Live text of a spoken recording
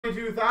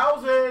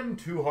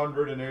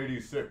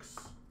22,286.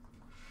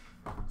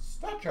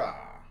 Stature.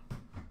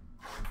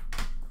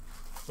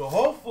 So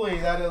hopefully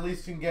that at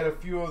least can get a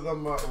few of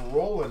them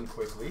rolling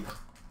quickly.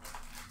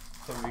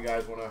 Some of you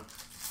guys want to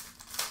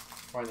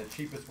find the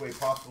cheapest way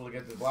possible to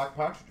get the black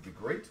patch, which would be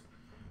great.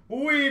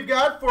 We've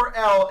got for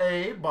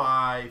LA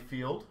by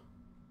Field.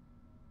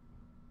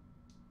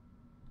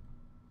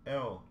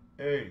 LA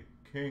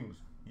Kings.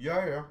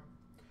 Yeah.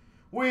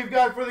 We've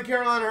got for the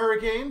Carolina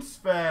Hurricanes,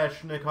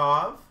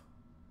 Sveshnikov.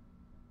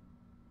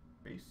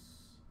 Base.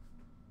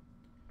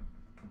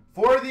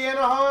 For the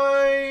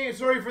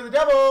for the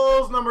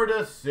Devils, number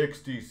to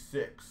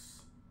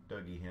 66,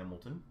 Dougie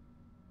Hamilton.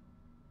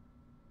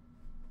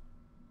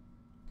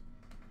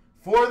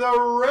 For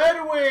the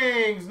Red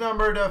Wings,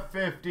 number to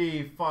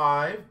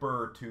 55,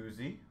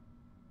 Bertuzzi.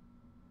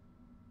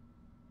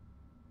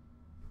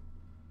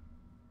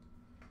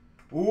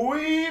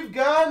 We've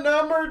got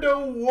number to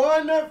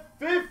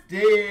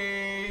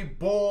 150,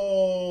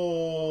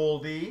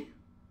 Boldy.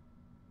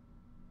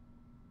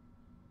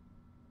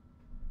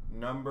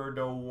 Number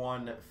to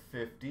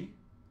 150,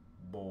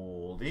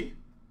 Boldy.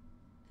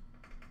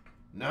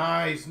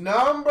 Nice.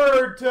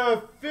 Number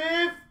to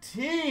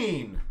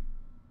 15,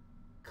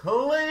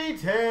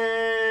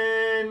 Clayton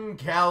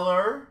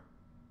Keller.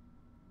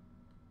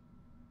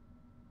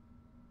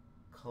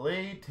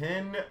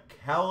 Clayton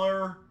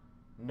Keller,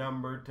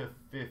 number to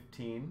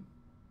 15.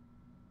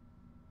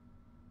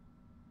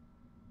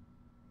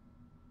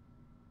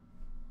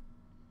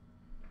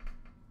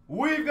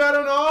 We've got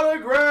an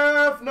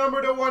autograph,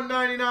 number to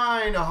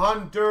 199,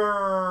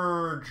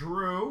 Hunter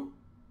Drew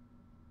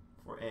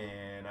for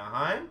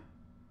Anaheim.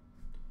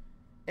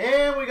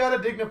 And we got a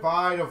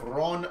dignified of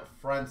Ron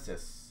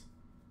Francis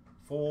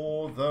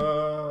for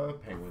the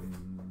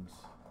Penguins.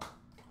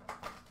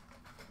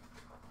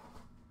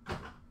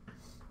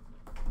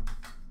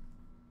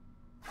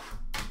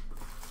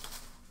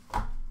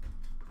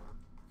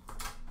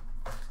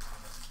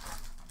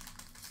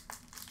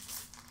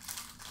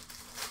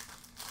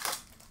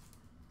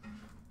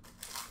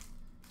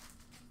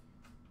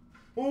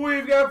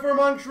 We've got for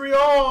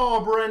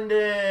Montreal,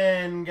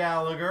 Brendan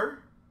Gallagher.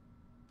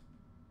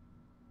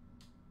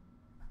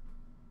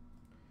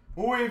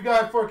 We've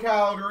got for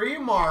Calgary,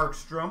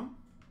 Markstrom.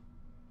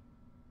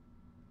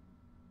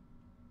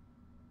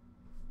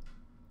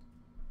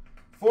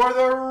 For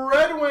the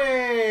Red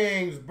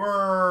Wings,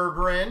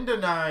 Berggren to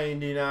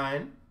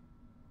 99.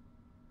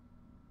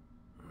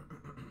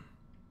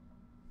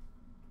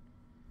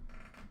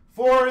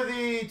 For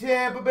the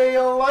Tampa Bay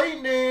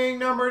Lightning,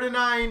 number to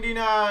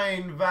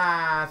 99,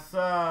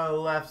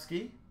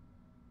 Vasilevsky.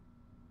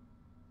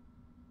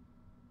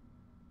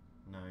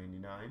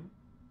 99,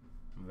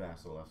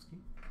 Vasilevsky.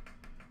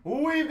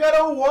 We've got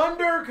a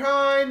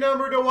Wonderkind,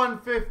 number to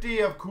 150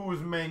 of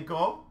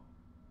Kuzmenko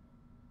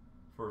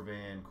for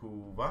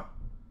Vancouver.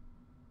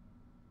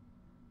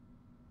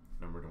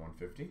 Number to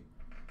 150.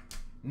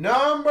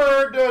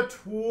 Number to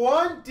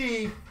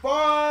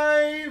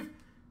 25,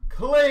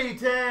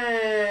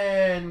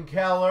 Clayton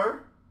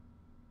Keller,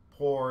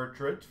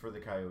 portrait for the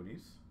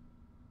Coyotes.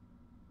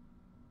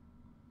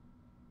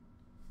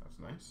 That's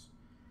nice.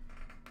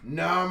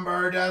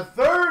 Number to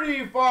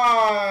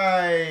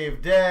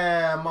 35,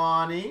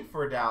 Demani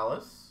for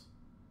Dallas.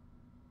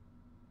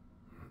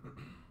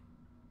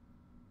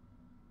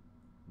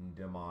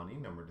 Demani,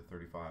 number to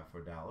 35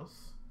 for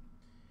Dallas.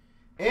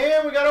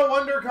 And we got a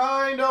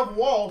Wonderkind of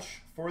Walsh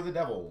for the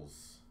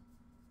Devils.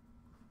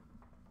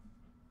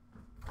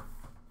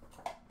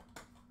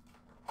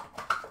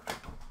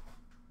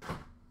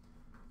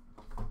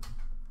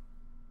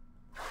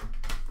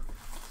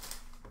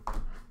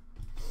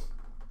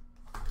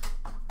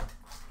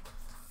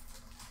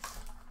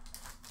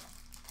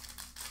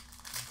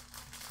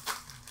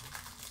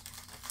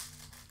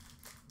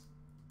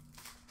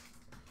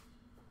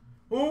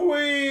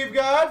 We've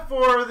got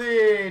for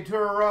the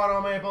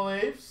Toronto Maple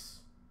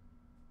Leafs,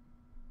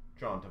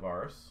 John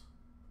Tavares.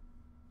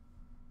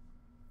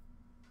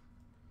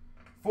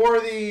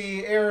 For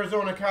the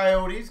Arizona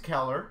Coyotes,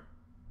 Keller.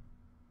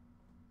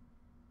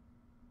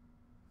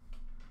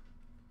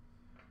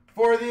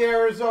 For the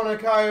Arizona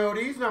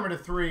Coyotes, number to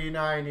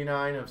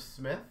 399 of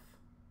Smith.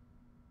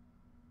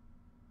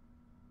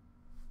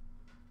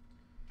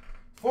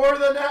 For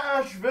the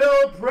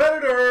Nashville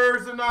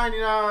Predators, the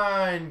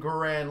 99,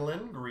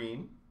 Granlund,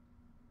 green.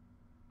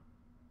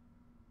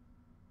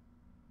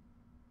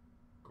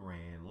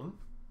 Granlund.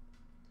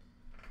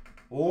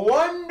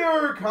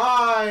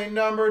 Wonderkind,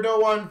 number to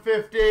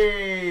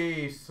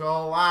 150,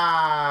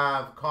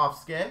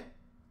 Slavkovsky.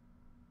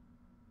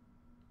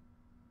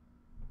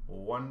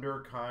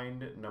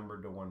 Wonderkind,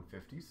 number to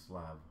 150,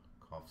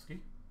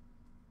 Slavkovsky.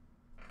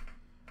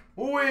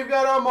 We've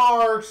got a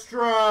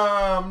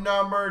Markstrom,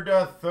 number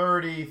to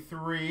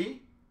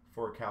 33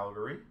 for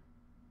Calgary.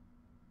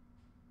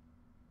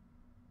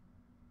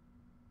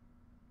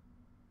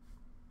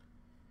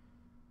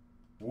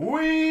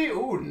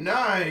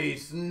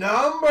 Nice.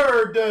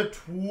 Number to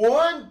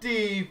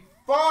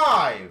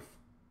 25.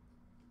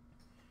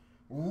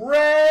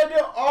 Red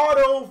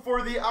auto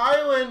for the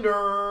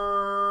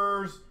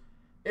Islanders,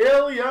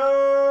 Ilya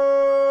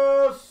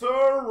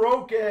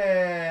Sorokin.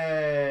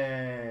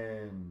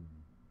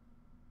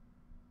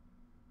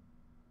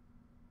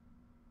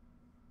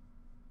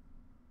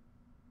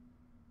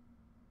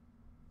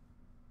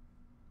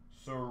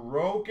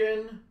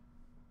 Sorokin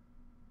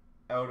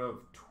out of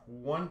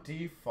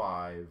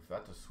 25.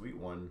 That's a sweet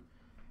one.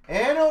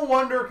 And a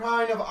wonder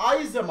kind of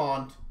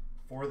Isamont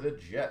for the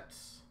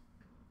Jets.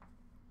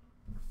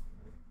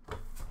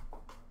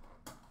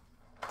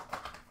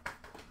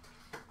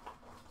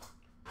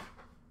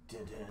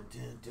 Dun, dun,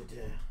 dun, dun,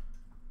 dun.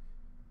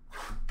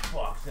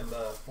 Box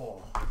number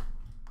 4.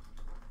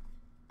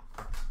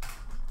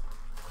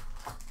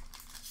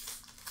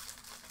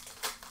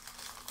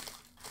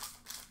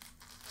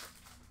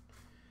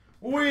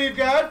 We've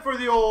got for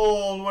the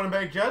old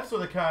Winnipeg Jets or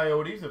the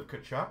Coyotes of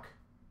Tkachuk.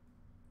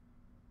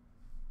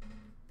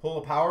 Pull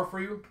a power for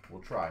you?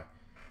 We'll try.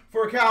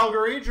 For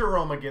Calgary,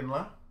 Jerome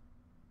McGinley.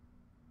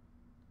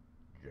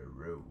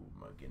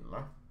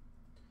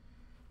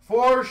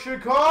 For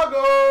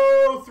Chicago,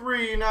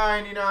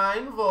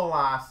 $3.99,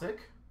 Vlasic.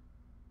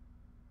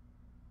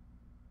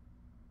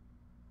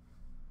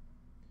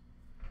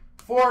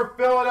 For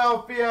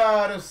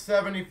Philadelphia, to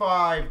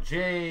 75,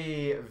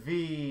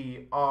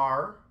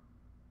 JVR.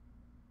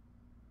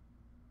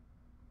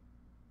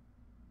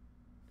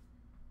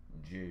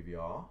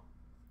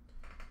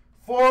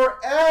 For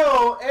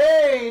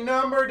LA,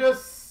 number to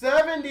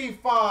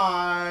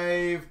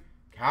 75,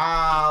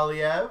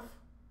 Kaliev.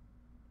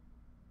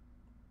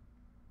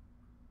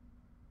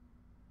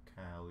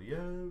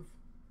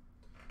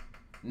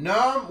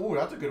 Ooh,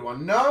 that's a good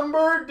one.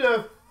 Number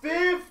to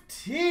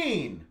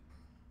 15,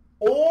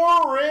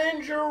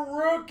 orange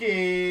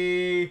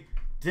rookie,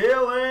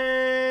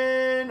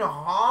 Dylan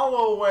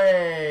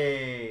Holloway.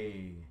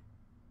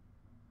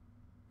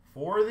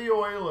 For the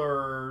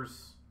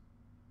Oilers,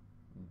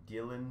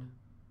 Dylan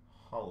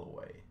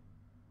Holloway.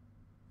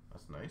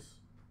 That's nice.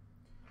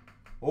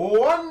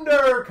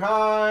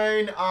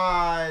 Wonderkind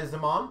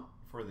Isamont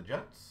for the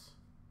Jets.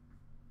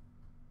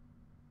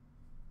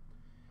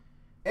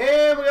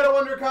 And we got a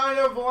wonderkind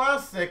of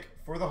Vlasic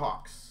for the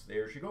Hawks.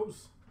 There she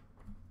goes.